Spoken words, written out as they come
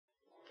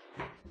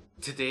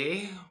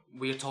Today,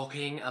 we're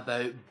talking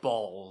about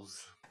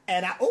balls.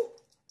 And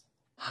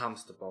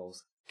Hamster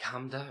balls.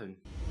 Calm down.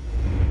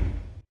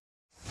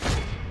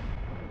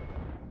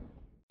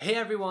 Hey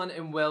everyone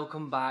and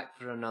welcome back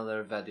for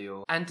another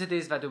video. In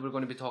today's video we're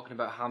going to be talking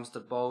about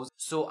hamster balls.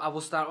 So I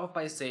will start off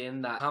by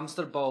saying that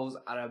hamster balls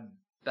are a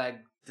big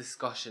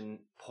discussion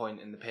point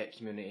in the pet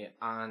community,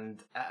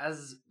 and it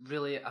is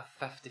really a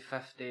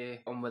 50-50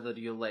 on whether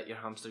you let your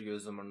hamster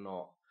use them or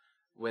not.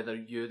 Whether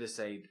you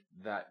decide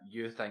that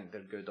you think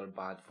they're good or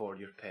bad for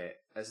your pet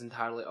is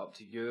entirely up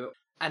to you.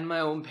 In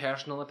my own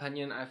personal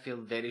opinion, I feel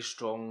very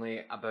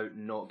strongly about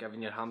not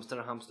giving your hamster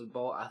a hamster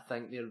ball. I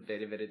think they're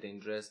very, very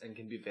dangerous and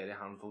can be very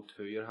harmful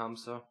to your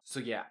hamster. So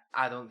yeah,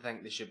 I don't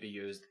think they should be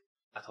used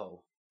at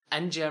all.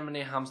 In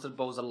Germany, hamster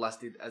balls are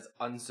listed as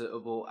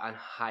unsuitable and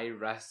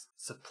high-risk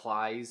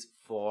supplies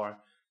for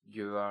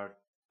your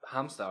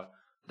hamster.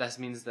 This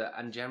means that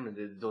in Germany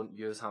they don't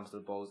use hamster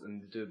balls,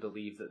 and they do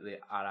believe that they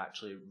are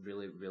actually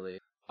really, really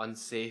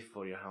unsafe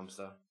for your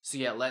hamster. So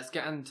yeah, let's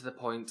get into the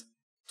point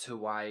to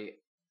why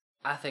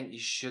I think you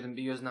shouldn't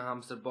be using a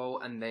hamster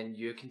ball, and then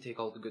you can take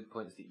all the good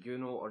points that you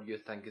know or you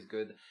think is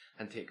good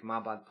and take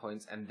my bad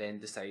points and then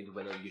decide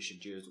whether you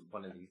should use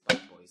one of these bad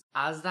boys.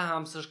 As the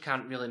hamsters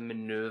can't really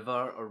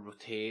maneuver or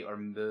rotate or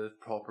move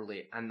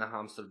properly in the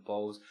hamster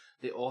balls,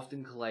 they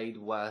often collide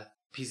with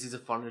pieces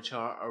of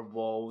furniture or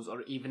walls,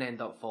 or even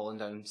end up falling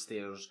down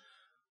stairs,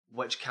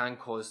 which can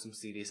cause some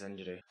serious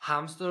injury.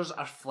 Hamsters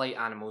are flight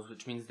animals,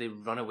 which means they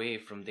run away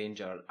from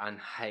danger and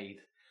hide.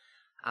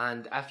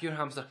 And if your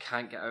hamster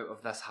can't get out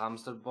of this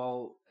hamster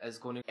ball, it's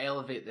going to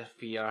elevate their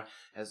fear,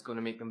 it's going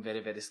to make them very,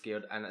 very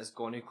scared, and it's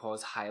going to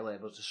cause high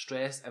levels of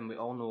stress. And we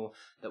all know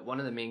that one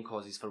of the main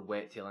causes for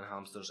wet-tailing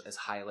hamsters is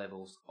high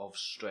levels of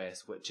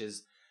stress, which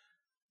is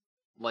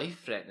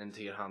life-threatening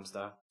to your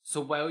hamster.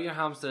 So while your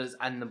hamster is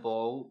in the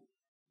ball,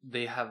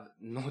 they have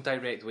no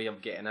direct way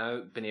of getting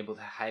out, being able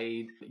to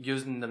hide,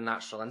 using their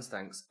natural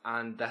instincts,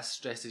 and this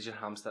stresses your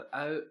hamster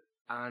out,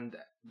 and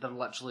they're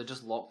literally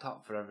just locked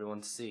up for everyone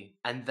to see.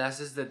 And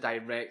this is the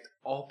direct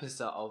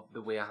opposite of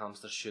the way a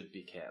hamster should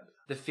be kept.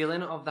 The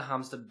feeling of the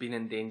hamster being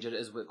in danger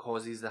is what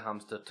causes the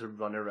hamster to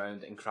run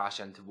around and crash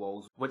into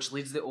walls, which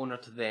leads the owner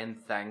to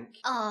then think,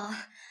 "Oh,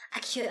 a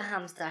cute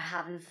hamster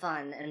having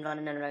fun and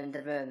running around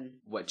the room."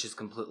 Which is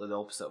completely the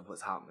opposite of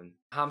what's happening.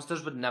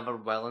 Hamsters would never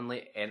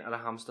willingly enter a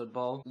hamster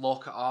ball,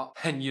 lock it up,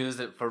 and use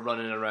it for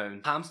running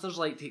around. Hamsters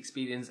like to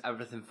experience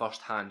everything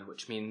firsthand,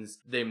 which means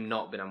they've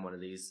not been in one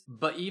of these.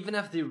 But even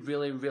if they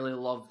really, really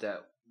loved it,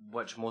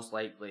 which most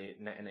likely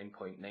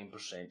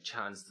 99.9%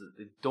 chance that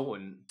they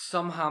don't,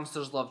 some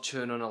hamsters love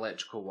chewing on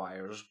electrical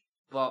wires.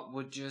 But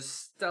would you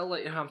still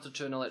let your hamster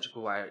chew an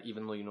electrical wire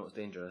even though you know it's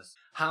dangerous?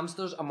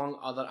 Hamsters, among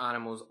other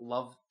animals,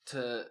 love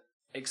to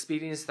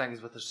experience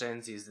things with their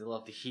senses. They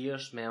love to hear,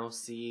 smell,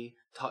 see,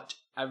 touch,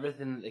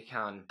 everything that they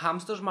can.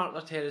 Hamsters mark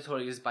their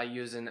territories by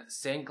using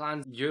scent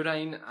glands,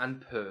 urine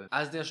and poo.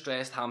 As they're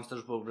stressed,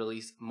 hamsters will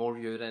release more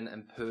urine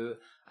and poo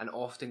and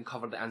often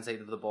cover the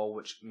inside of the ball,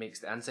 which makes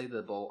the inside of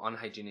the ball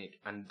unhygienic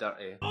and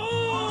dirty.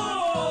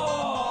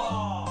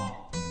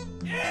 oh!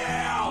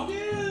 Ew!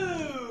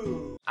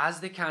 As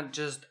they can't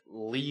just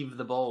leave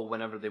the ball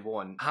whenever they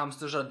want,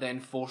 hamsters are then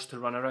forced to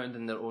run around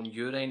in their own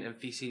urine and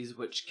feces,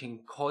 which can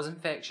cause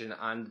infection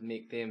and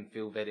make them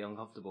feel very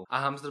uncomfortable. A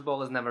hamster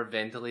ball is never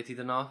ventilated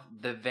enough.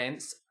 The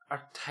vents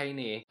are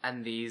tiny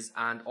in these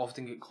and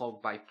often get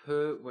clogged by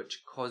poo,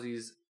 which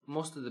causes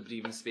most of the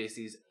breathing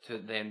spaces to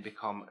then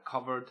become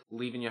covered,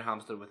 leaving your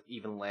hamster with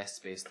even less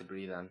space to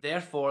breathe in.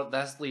 Therefore,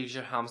 this leaves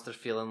your hamster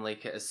feeling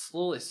like it is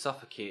slowly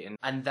suffocating,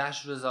 and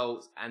this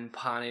results in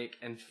panic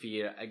and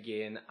fear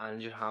again,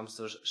 and your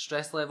hamster's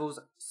stress levels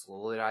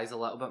slowly rise a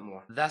little bit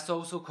more. This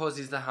also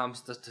causes the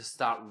hamster to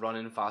start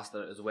running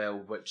faster as well,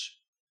 which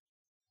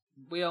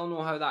we all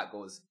know how that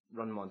goes.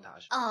 Run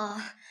montage.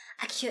 "Oh,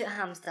 a cute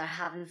hamster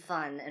having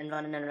fun and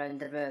running around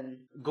the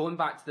room." Going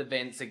back to the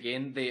vents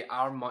again, they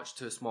are much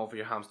too small for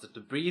your hamster to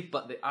breathe,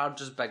 but they are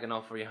just big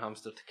enough for your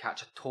hamster to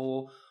catch a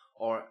toe,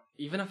 or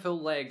even a full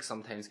leg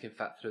sometimes can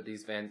fit through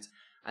these vents,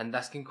 and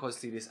this can cause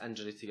serious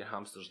injury to your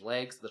hamster's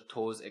legs, their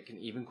toes. It can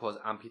even cause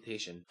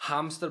amputation.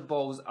 Hamster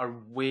balls are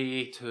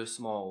way too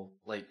small,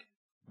 like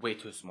way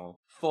too small.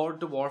 For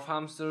dwarf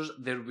hamsters,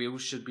 their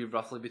wheels should be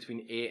roughly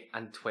between 8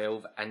 and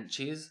 12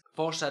 inches.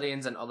 For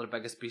SYRIANs and other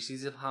bigger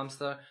species of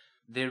hamster,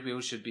 their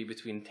wheels should be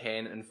between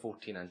 10 and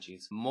 14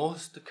 inches.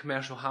 Most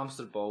commercial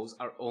hamster balls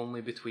are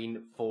only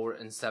between 4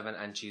 and 7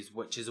 inches,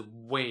 which is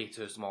way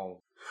too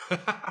small.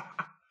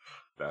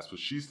 That's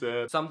what she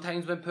said.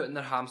 Sometimes when putting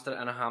their hamster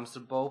in a hamster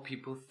ball,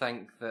 people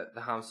think that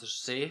the hamster's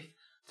safe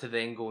to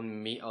then go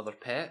and meet other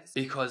pets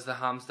because the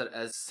hamster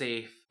is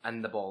safe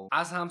in the ball.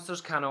 As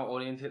hamsters cannot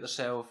orientate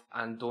themselves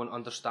and don't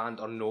understand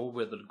or know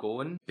where they're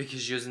going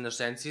because using their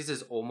senses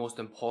is almost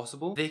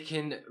impossible, they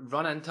can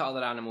run into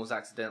other animals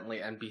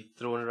accidentally and be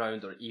thrown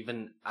around, or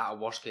even at a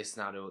worst case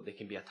scenario, they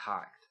can be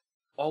attacked.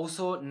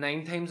 Also,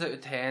 9 times out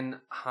of 10,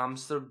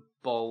 hamster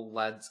ball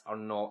lids are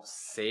not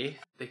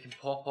safe. They can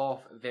pop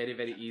off very,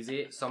 very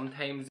easy.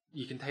 Sometimes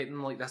You can tighten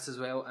them like this as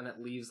well, and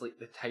it leaves like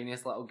the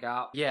tiniest little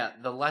gap. Yeah,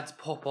 the lids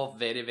pop off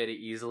very, very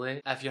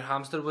easily. If your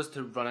hamster was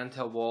to run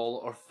into a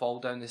wall or fall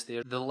down the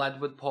stairs, the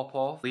lid would pop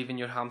off, leaving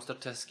your hamster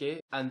to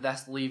escape. And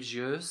this leaves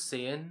you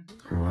saying,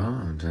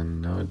 wow, I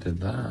didn't know it did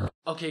that.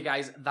 Okay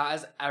guys, that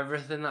is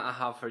everything that I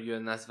have for you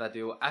in this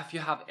video. If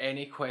you have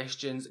any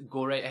questions,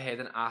 go right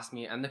ahead and ask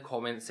me in the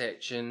comment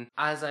section.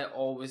 As I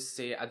always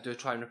say, I do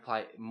try and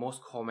reply to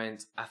most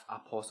comments if I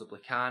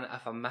possibly can.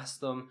 If I miss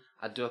them,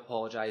 I do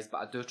apologise, but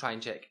I do try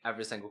and check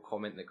every single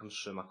comment that comes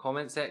through my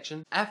comment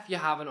section. If you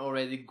haven't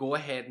already, go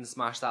ahead and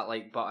smash that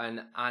like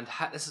button and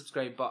hit the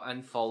subscribe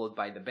button followed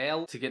by the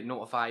bell to get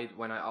notified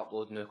when I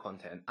upload new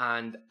content.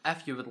 And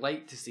if you would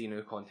like to see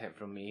new content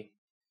from me,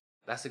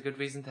 that's a good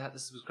reason to hit the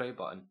subscribe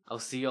button. I'll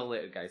see you all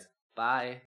later, guys. Bye.